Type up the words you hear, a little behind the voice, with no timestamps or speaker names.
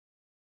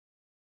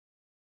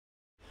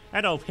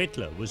Adolf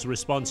Hitler was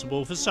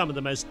responsible for some of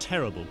the most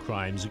terrible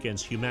crimes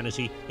against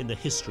humanity in the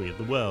history of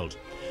the world.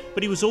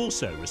 But he was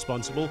also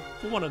responsible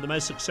for one of the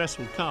most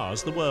successful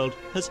cars the world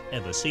has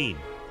ever seen.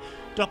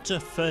 Dr.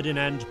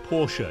 Ferdinand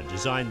Porsche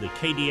designed the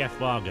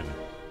Kdf-Wagen,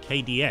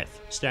 KDF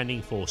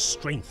standing for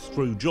Strength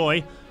Through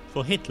Joy,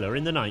 for Hitler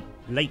in the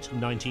late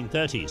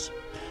 1930s.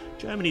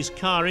 Germany's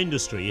car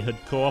industry had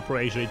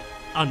cooperated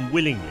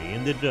unwillingly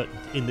in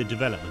the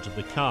development of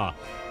the car,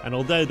 and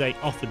although they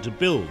offered to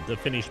build the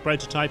finished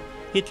prototype,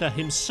 Hitler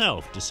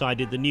himself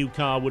decided the new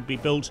car would be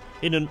built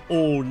in an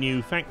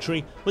all-new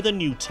factory with a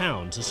new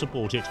town to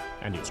support it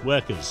and its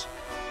workers.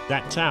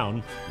 That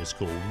town was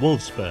called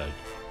Wolfsburg.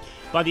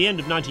 By the end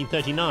of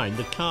 1939,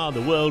 the car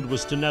the world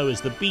was to know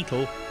as the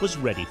Beetle was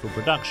ready for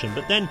production,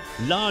 but then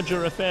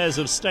larger affairs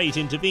of state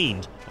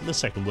intervened and the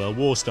Second World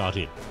War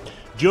started.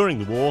 During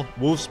the war,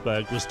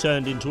 Wolfsburg was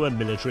turned into a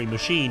military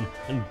machine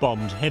and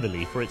bombed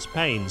heavily for its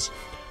pains.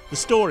 The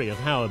story of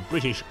how a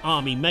British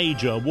Army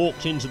major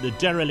walked into the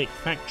derelict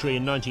factory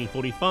in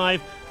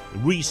 1945,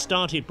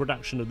 restarted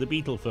production of the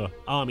Beetle for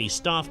Army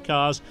staff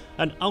cars,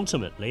 and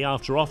ultimately,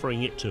 after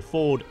offering it to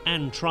Ford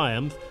and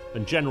Triumph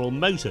and General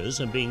Motors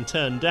and being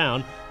turned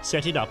down,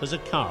 set it up as a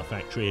car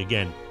factory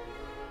again.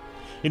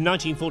 In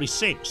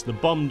 1946, the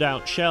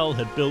bombed-out shell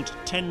had built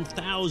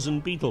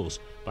 10,000 Beetles.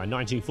 By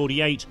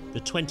 1948, the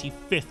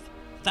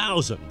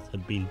 25,000th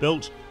had been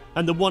built,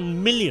 and the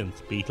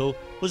 1,000,000th Beetle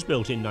was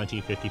built in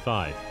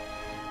 1955.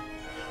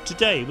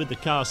 Today, with the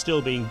car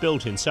still being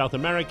built in South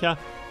America,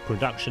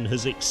 production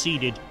has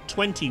exceeded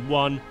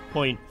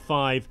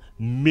 21.5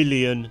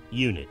 million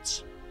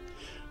units.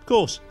 Of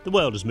course, the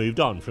world has moved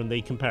on from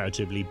the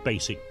comparatively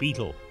basic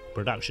Beetle.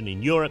 Production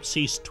in Europe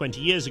ceased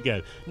 20 years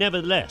ago.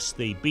 Nevertheless,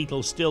 the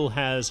Beetle still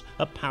has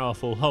a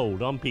powerful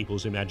hold on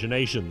people's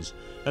imaginations,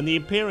 and the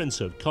appearance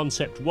of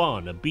Concept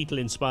 1, a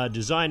Beetle-inspired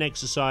design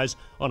exercise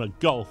on a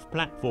golf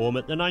platform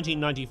at the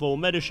 1994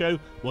 Motor Show,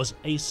 was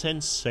a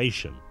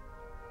sensation.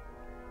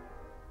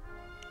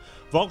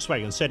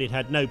 Volkswagen said it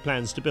had no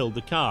plans to build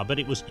the car, but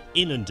it was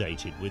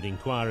inundated with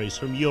inquiries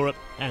from Europe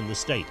and the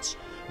States.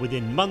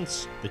 Within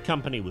months, the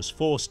company was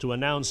forced to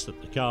announce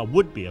that the car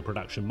would be a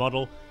production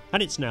model,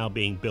 and it's now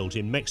being built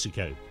in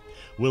Mexico.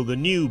 Will the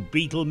new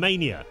Beetle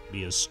mania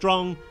be as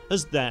strong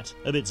as that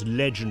of its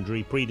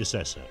legendary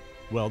predecessor?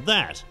 Well,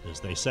 that, as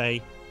they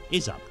say,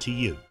 is up to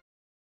you.